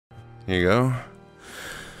Here you go.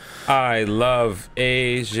 I love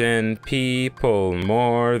Asian people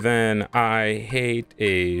more than I hate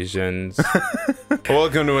Asians.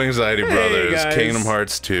 Welcome to Anxiety Brothers, guys. Kingdom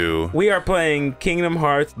Hearts 2. We are playing Kingdom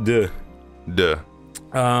Hearts The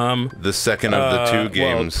second of the two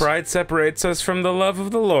games. Well, pride separates us from the love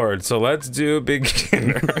of the Lord, so let's do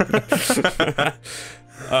beginner.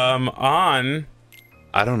 On...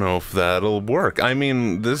 I don't know if that'll work. I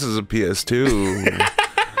mean, this is a PS2.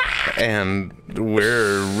 And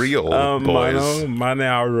we're real boys.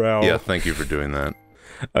 Yeah, thank you for doing that.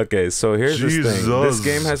 Okay, so here's this thing. This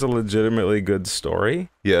game has a legitimately good story.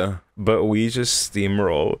 Yeah. But we just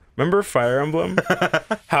steamroll. Remember Fire Emblem?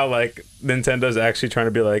 How, like, Nintendo's actually trying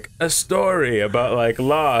to be like, a story about, like,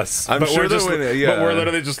 loss. I'm sure just, but we're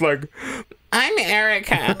literally just like, I'm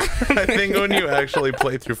Erica. I think when you actually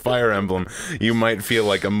play through Fire Emblem, you might feel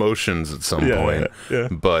like emotions at some point. Yeah.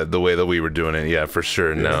 But the way that we were doing it, yeah, for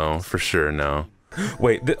sure, no. For sure, no.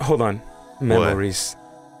 Wait, hold on. Memories. What?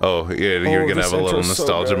 Oh, yeah, you're gonna have a little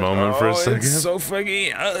nostalgia moment for a second. It's so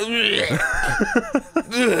funny.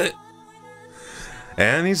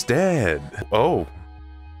 And he's dead. Oh.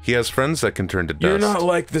 He has friends that can turn to dust. You're not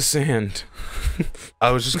like the sand. I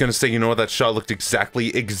was just gonna say, you know what, that shot looked exactly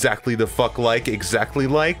the fuck like? Exactly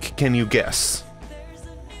like? Can you guess?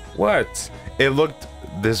 What? It looked...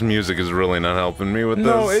 This music is really not helping me with this.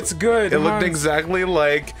 No, it's good. It looked exactly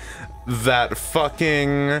like that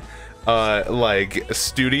fucking... like,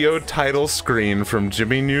 studio title screen from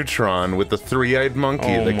Jimmy Neutron with the three-eyed monkey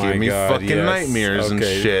that gave me fucking nightmares and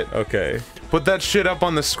shit. Okay. Put that shit up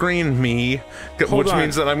on the screen, me. Which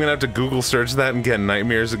means that I'm gonna have to Google search that and get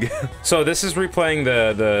nightmares again. So this is replaying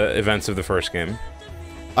the events of the first game.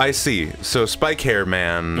 I see. So Spike Hair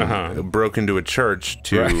Man broke into a church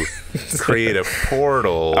to create a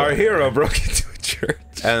portal. Our hero broke into a church.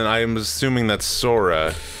 And I'm assuming that's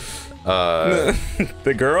Sora.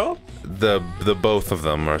 The girl? The both of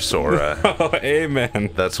them are Sora. Oh, amen.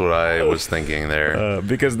 That's what I was thinking there.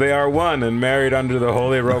 Because they are one and married under the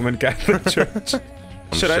Holy Roman Catholic Church.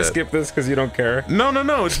 Should I skip this because you don't care?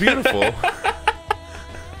 No, it's beautiful.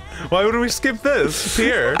 Why would we skip this?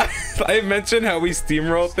 Pierre. I mentioned how we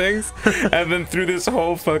steamroll things, and then through this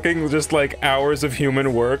whole fucking just like hours of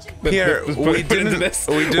human work. Pierre, we didn't.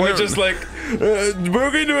 We're just like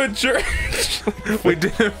moving to a church. We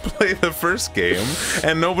didn't play the first game,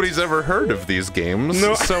 and nobody's ever heard of these games.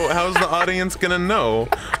 No. So how's the audience gonna know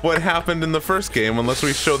what happened in the first game unless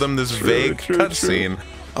we show them this vague cutscene?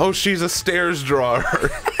 Oh, she's a stairs drawer.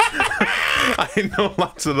 I know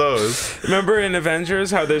lots of those. Remember in Avengers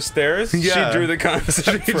how there's stairs? Yeah. She drew the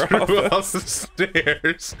concept She drew all the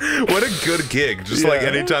stairs. What a good gig. Just like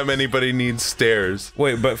anytime anybody needs stairs.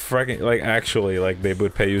 Wait, but freaking, like, actually, like, they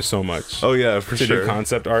would pay you so much. Oh, yeah, for to do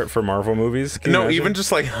concept art for Marvel movies? No, even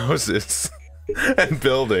just like houses. And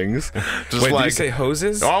buildings. Just wait, like, did you say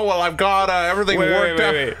hoses? Oh, well, I've got everything worked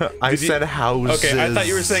out. I said houses. Okay, I thought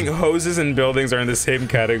you were saying hoses and buildings are in the same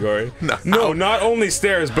category. No, not only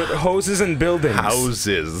stairs, but hoses and buildings.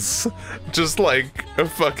 Houses. Just like a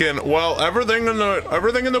fucking, well, everything in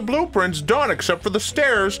the blueprint's done except for the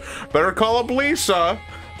stairs. Better call up Lisa.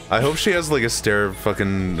 I hope she has like a stair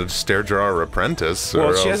drawer apprentice.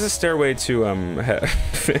 Well, she has a stairway to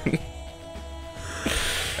heaven.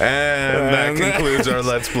 And that concludes our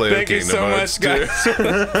Let's Play of Kingdom Hearts 2. Thank you so much,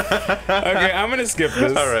 guys. Okay, I'm gonna skip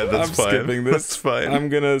this. Alright, that's fine. I'm skipping this. That's fine. I'm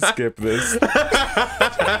gonna skip this.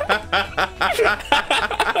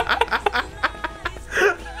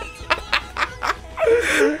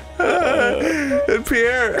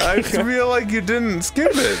 Pierre, I feel like you didn't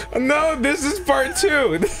skip it. No, this is part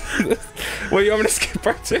 2. Wait, you want me to skip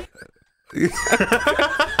part 2?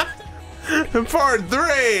 Part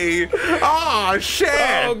 3! Oh, shit!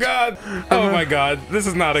 Oh, God. Oh, my God. This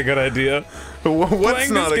is not a good idea. What's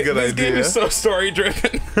not a good idea? This game is so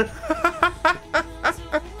story-driven.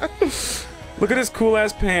 Look at his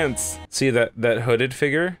cool-ass pants. See that hooded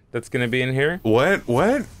figure that's gonna be in here? What?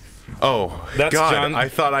 Oh, that's God, John. I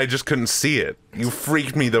thot I just couldn't see it. You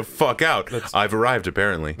freaked me the fuck out. I've arrived,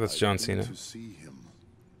 apparently. That's John Cena.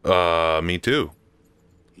 Me too.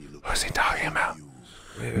 What's he talking about?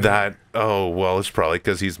 That, oh, well, it's probably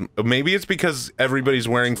because maybe it's because everybody's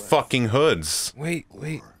wearing fucking hoods. Wait.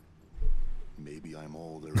 Maybe I'm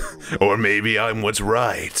all there. Or maybe I'm what's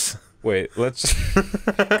right. Wait, let's... My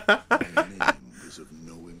name is of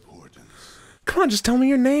no importance. Come on, just tell me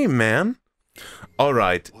your name, man.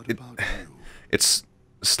 Alright, What about you? it's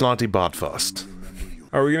Slotty Botfast.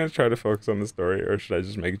 Are we gonna try to focus on the story, or should I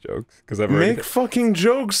just make jokes? Because I've already... Make fucking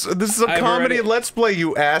jokes! This is a comedy Let's Play,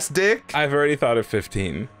 you ass dick! I've already thought of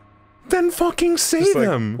 15. Then fucking say Just like,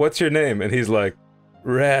 them! what's your name? And he's like,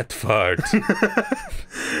 rat fart.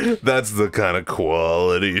 That's the kind of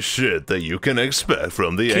quality shit that you can expect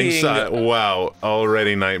from the anxiety. Wow,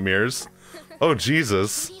 already nightmares. Oh,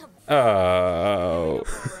 Jesus. Oh.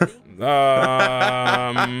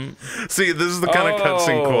 See, this is the kind of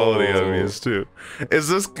cutscene quality I'm used to. Is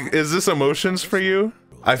this emotions for you?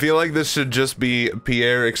 I feel like this should just be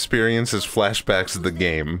Pierre experiences flashbacks of the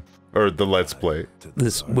game. Or the Let's Play.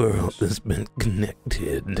 This world has been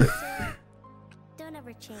connected. Don't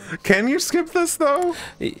ever change. Can you skip this though?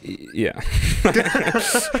 Yeah.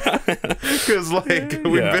 Because like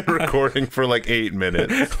we've been recording for like 8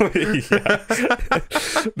 minutes.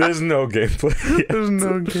 There's no gameplay yet. There's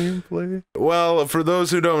no gameplay. Well, for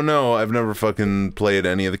those who don't know, I've never fucking played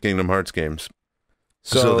any of the Kingdom Hearts games.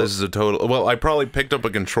 So this is a total. Well, I probably picked up a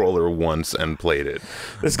controller once and played it.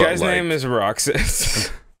 This guy's name is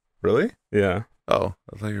Roxas. Really? Yeah. Oh,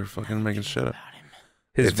 I thought you were fucking making shit up.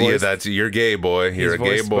 His voice, you're gay, boy. You're a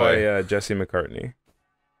gay boy. By Jesse McCartney.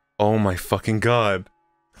 Oh my fucking god.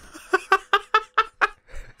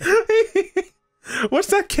 What's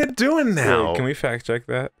that kid doing now? Wait, can we fact check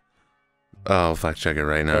that? I'll fact check it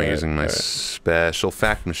right now using my special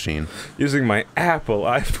fact machine. Using my Apple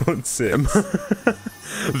iPhone 6.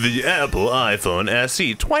 The Apple iPhone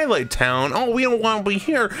SE, Twilight Town. Oh, we don't want to be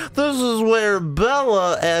here. This is where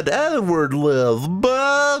Bella and Edward live. One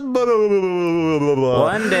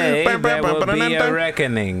day there will be a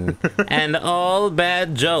reckoning, and all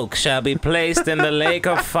bad jokes shall be placed in the lake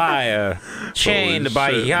of fire, chained by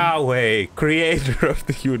Yahweh, creator of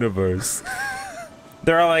the universe.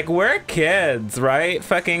 They're all like, we're kids, right?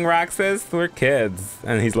 Fucking Roxas, we're kids.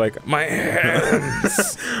 And he's like, my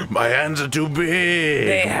hands. My hands are too big.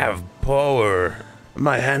 They have power.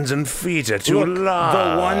 My hands and feet are too Look, large.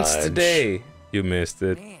 the once today. You missed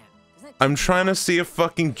it. I'm trying to see if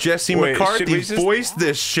fucking Jesse Wait, McCarthy should we just- voiced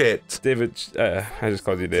this shit. David, I just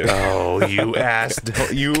called you David. Oh, you ass.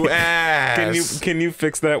 You ass. Can you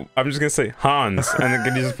fix that? I'm just gonna say Hans, and then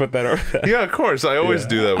can you just put that over there? Yeah, of course. I always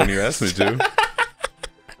do that when you ask me to.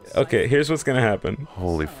 Okay, here's what's gonna happen.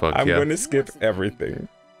 Holy fuck, I'm yeah. gonna skip everything.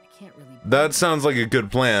 That sounds like a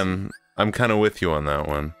good plan. I'm kind of with you on that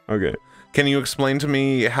one. Okay. Can you explain to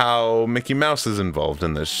me how Mickey Mouse is involved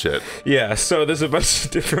in this shit? Yeah, so there's a bunch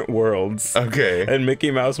of different worlds. Okay. And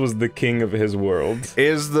Mickey Mouse was the king of his world.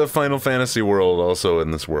 Is the Final Fantasy world also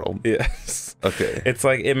in this world? Yes. Okay. It's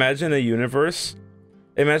like, imagine a universe.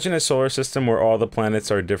 Imagine a solar system where all the planets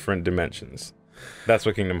are different dimensions. That's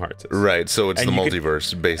what Kingdom Hearts is. Right, so it's And the you could-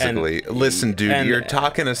 multiverse, basically. Listen, dude, you're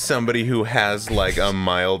talking to somebody who has, like, a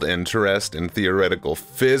mild interest in theoretical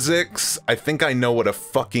physics. I think I know what a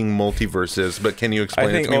fucking multiverse is, but can you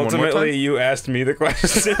explain it to me one more time? ultimately you asked me the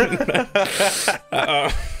question.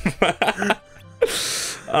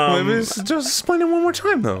 Maybe just explain it one more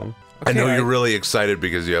time, though. I know Okay, you're really excited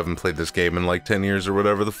because you haven't played this game in like 10 years or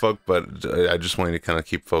whatever the fuck, but I just want you to kind of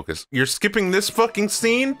keep focused. You're skipping this fucking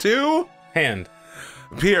scene, too? Hand.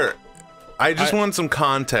 Pierre, I just want some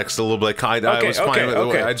context a little bit. I was fine with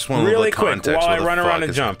it. I just want a little really bit of quick context. while I What the run around fuck and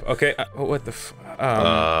is- jump. Okay, what the f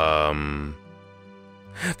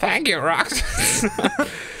Thank you, Roxas.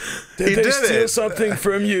 He did it. something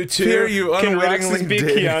from you too? Pierre, you Can unwittingly Roxas be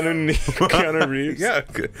did. Keanu Reeves? Yeah,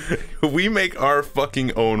 we make our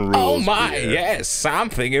fucking own rules. Oh my, Pierre. yes,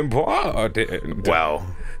 something important. Wow.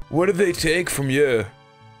 What did they take from you?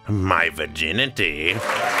 My virginity.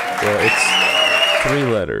 Well, it's 3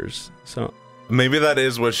 letters. So Maybe that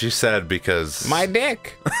is what she said because My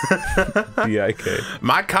dick. D-I-K.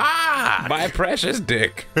 my cock. My precious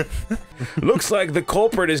dick. Looks like the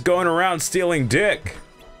culprit is going around stealing dick.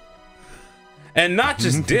 And not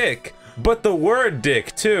just dick, but the word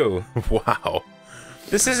dick too. Wow.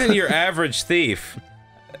 This isn't your average thief.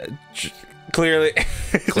 Clearly.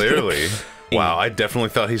 Clearly. Wow, I definitely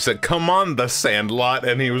thought he said, "Come on, the Sandlot,"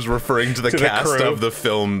 and he was referring to the To the cast crew. of the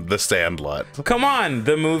film The Sandlot. Come on,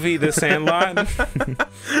 the movie The Sandlot.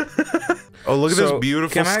 Oh, look at So, this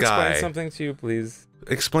beautiful can I sky. explain something to you, please?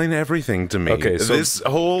 Explain everything to me. Okay, so- this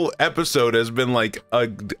whole episode has been like a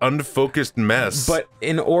unfocused mess. But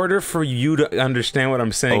in order for you to understand what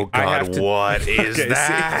I'm saying, oh I have god, to, what is Okay,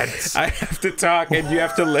 that? see, I have to talk and you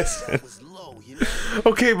have to listen.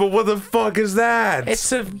 Okay, but what the fuck is that?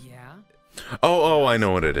 It's a oh, I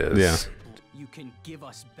know what it is. Yeah. You can give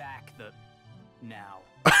us back the now.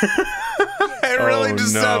 It really Oh,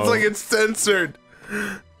 just no. sounds like it's censored.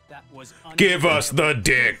 That was give us the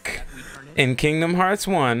dick. In Kingdom Hearts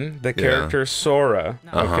 1, the character Sora,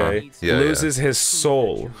 okay, Yeah, loses his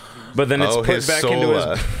soul, but then it's Oh, put his back into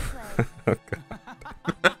sola. his.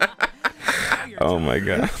 Oh my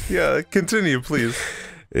god. Yeah, continue, please.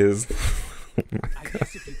 Is I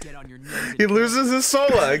guess if you get on your knees and He loses his soul.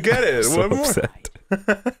 I get it. So What more? upset.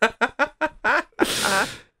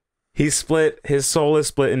 His soul is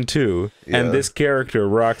split in two, Yeah. and this character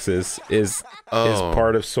Roxas is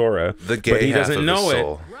part of Sora, The gay but he half doesn't of know his it.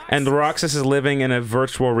 soul. And Roxas is living in a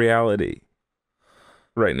virtual reality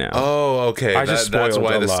right now. Oh, okay. I just That's spoiled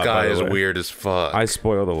why a the lot, sky by the is way. weird as fuck. I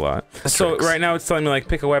spoiled a lot. So Tricks. right now it's telling me like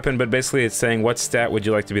pick a weapon, but basically it's saying what stat would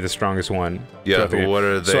you like to be the strongest one? Yeah, throughout the but game. what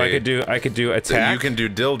are they? So I could do attack. You can do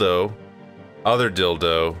dildo, other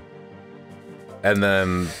dildo, and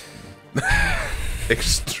then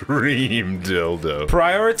extreme dildo.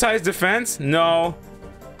 prioritize defense? No.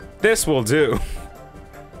 This will do.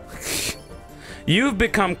 You've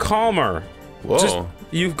become calmer. Whoa.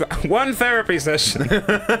 You've got one therapy session.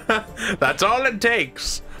 That's all it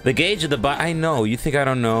takes. The gauge of the body. I know. You think I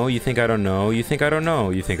don't know. You think I don't know. You think I don't know.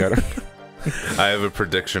 You think I don't. I have a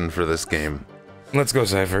prediction for this game. Let's go,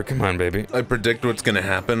 Cypher. Come on, baby. I predict what's gonna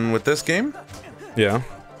happen with this game Yeah.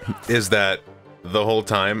 is that the whole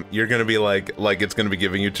time you're gonna be like it's gonna be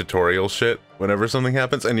giving you tutorial shit whenever something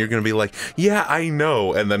happens, and you're gonna be like, yeah, I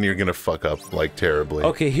know, and then you're gonna fuck up like terribly.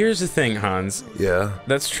 Okay, here's the thing, Hans. Yeah.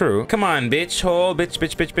 That's true. Come on, bitch hole, bitch,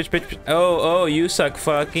 bitch, bitch, bitch, bitch. Oh, you suck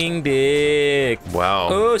fucking dick. Wow.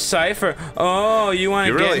 Oh, Cypher. Oh, you want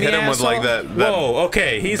to You get really me, hit him with, asshole? like, that- Whoa,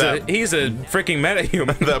 okay, he's a freaking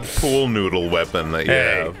metahuman. That pool noodle weapon that you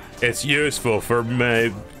have. It's useful for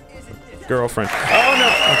my girlfriend. Oh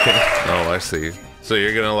no. Okay. Oh, I see. So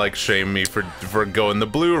you're gonna like shame me for going the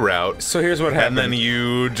blue route. So here's what happened. And then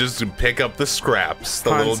you just pick up the scraps,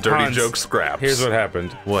 the Hans, little dirty Hans, joke scraps. Here's what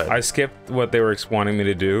happened. What? I skipped what they were wanting me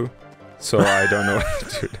to do, so I don't know what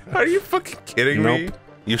to do. Are you fucking kidding me? Nope.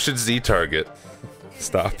 You should Z-target.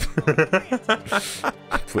 Stop.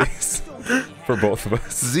 Please. For both of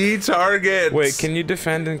us. Z-target! Wait, can you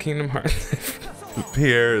defend in Kingdom Hearts?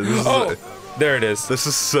 Pierre, Oh, there it is. this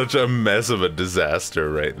is such a mess of a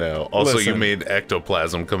disaster right now. Also, you Listen. made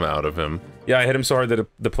ectoplasm come out of him. Yeah, I hit him so hard that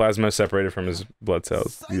the plasma separated from his blood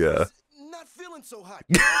cells. Yeah. Not feeling so hot.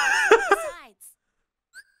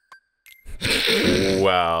 Besides,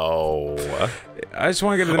 Wow. I just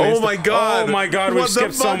want to get to the main Oh my god! Oh my god, we've what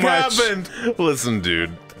skipped the so fuck much. happened? Listen,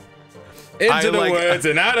 dude. Into I the like- woods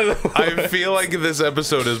and out of the woods. I feel like this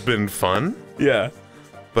episode has been fun, Yeah.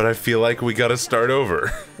 but I feel like we gotta start over.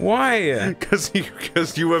 Why? Because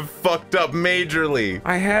you have fucked up majorly.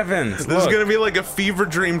 I haven't. This is gonna be like a fever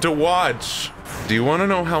dream to watch. Do you want to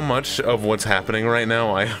know how much of what's happening right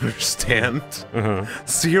now I understand?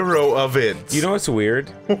 Zero of it. You know what's weird?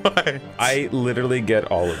 what? I literally get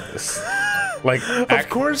all of this. Like, Of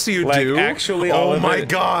course you like, do. actually, all oh of my it-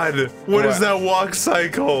 god! What is What? that walk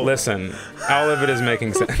cycle? listen, all of it is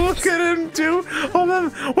making sense. Look at him do. Hold on.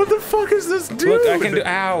 What the fuck is this dude? Look, I can do.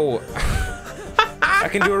 Ow! I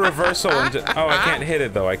can do a reversal and oh, I can't hit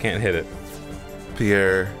it though. I can't hit it.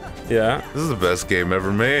 Pierre, Yeah. this is the best game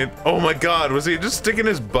ever made. Oh my god, was he just sticking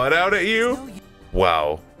his butt out at you?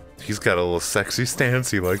 Wow. He's got a little sexy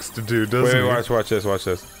stance he likes to do, doesn't Wait, he? watch this, watch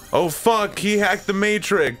this. Oh fuck, he hacked the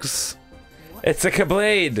Matrix. It's a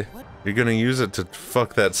Keyblade. You're gonna use it to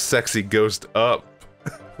fuck that sexy ghost up.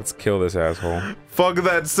 Let's kill this asshole. Fuck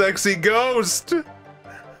that sexy ghost!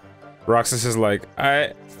 Roxas is like,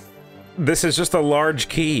 this is just a large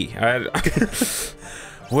key.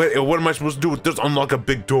 Wait, what am I supposed to do with this? Unlock a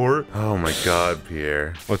big door? Oh my god,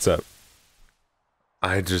 Pierre. What's up?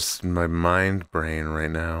 My mind brain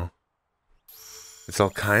right now. It's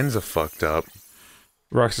all kinds of fucked up.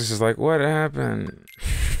 Roxas is like, what happened?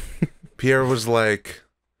 Pierre was like,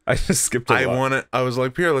 I just skipped a lot. I was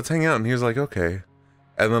like, Pierre, let's hang out. And he was like, okay.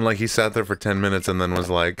 And then like he sat there for 10 minutes and then was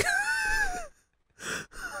like,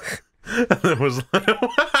 and then was like,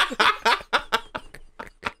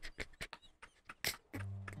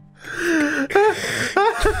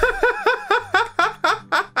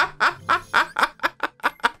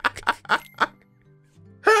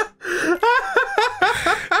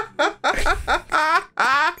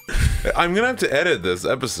 I'm gonna have to edit this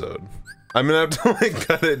episode. I'm gonna have to like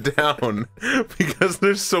cut it down because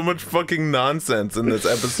there's so much fucking nonsense in this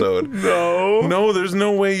episode. No, there's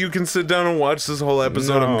no way you can sit down and watch this whole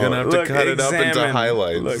episode. I'm gonna have to cut it up into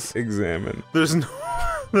highlights. Look, examine. There's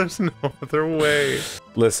no other way.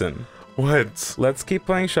 Listen, What? let's keep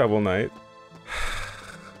playing Shovel Knight.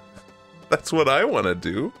 That's what I want to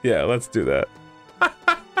do. Yeah, let's do that.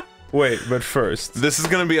 Wait, but first. This is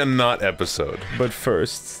gonna be a not episode. But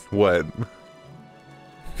first. What?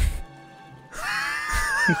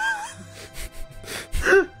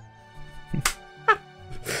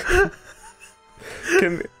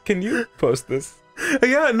 Can you post this?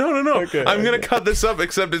 Yeah, no. Okay, I'm gonna okay. cut this up,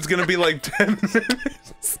 except it's gonna be like 10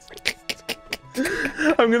 minutes.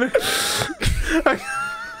 I'm gonna.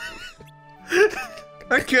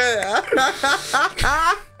 Okay.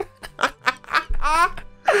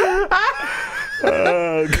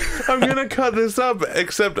 I'm gonna cut this up,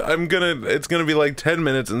 except it's gonna be like 10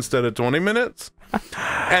 minutes instead of 20 minutes.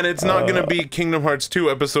 And it's not gonna be Kingdom Hearts 2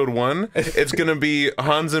 episode 1. It's gonna be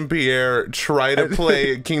Hans and Pierre try to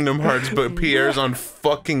play Kingdom Hearts, but Pierre's on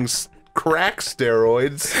fucking crack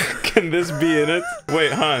steroids. Can this be in it?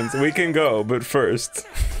 Wait, Hans, we can go, but first.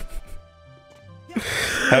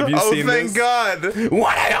 Have you seen this? Thank God!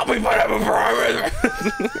 Why help me put up a promise?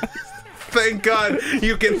 Thank God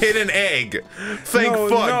you can hit an egg. Thank fuck.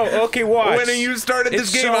 No, okay, watch. When you started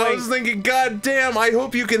this game, I was thinking, God damn, I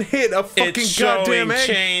hope you can hit a fucking goddamn egg. It's showing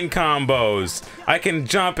chain combos. I can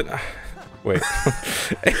jump and... Wait.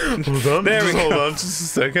 Hold on. There we go. Hold on just a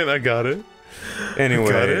second. I got it.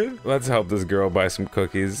 Anyway, let's help this girl buy some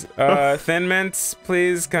cookies. Thin Mints,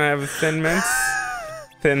 please. Can I have Thin Mints?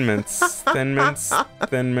 Thin Mints. Thin Mints.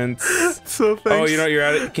 Thin Mints. So thanks. Oh, you know, you're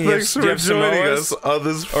at it. Can you have, do you have Samoas? On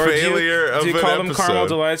this failure of an episode. Do you call them Caramel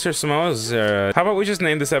Delights or Samoas? How about we just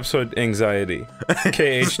name this episode Anxiety?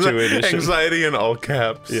 KH2 edition. Anxiety in all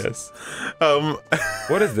caps. Yes.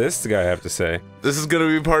 What does this guy have to say? This is gonna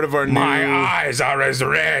be part of our new... My eyes are as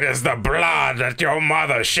red as the blood that your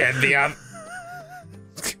mother shed the other...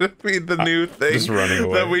 It's gonna be the new thing just running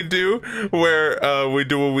away. that we do, where we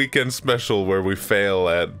do a weekend special where we fail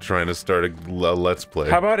at trying to start a Let's Play.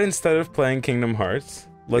 How about instead of playing Kingdom Hearts,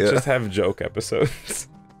 let's just have joke episodes?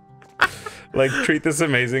 Like, treat this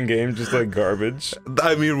amazing game just like garbage.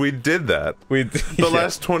 I mean, we did that. The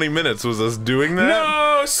last 20 minutes was us doing that.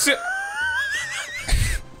 No!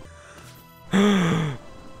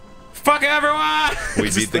 Fuck everyone!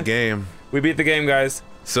 We beat the game. We beat the game, guys.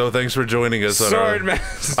 So thanks for joining us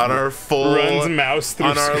on our full runs mouse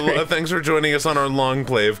through screen. Thanks for joining us on our long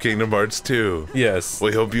play of Kingdom Hearts 2. Yes.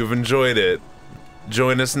 We hope you've enjoyed it.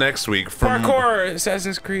 Join us next week for parkour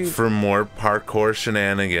Assassin's Creed. For more parkour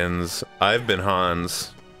shenanigans. I've been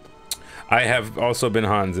Hans. I have also been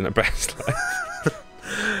Hans in a past life.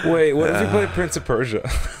 Wait, what if we play Prince of Persia?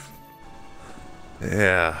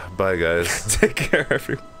 Yeah, bye guys. Take care,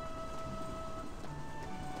 everyone.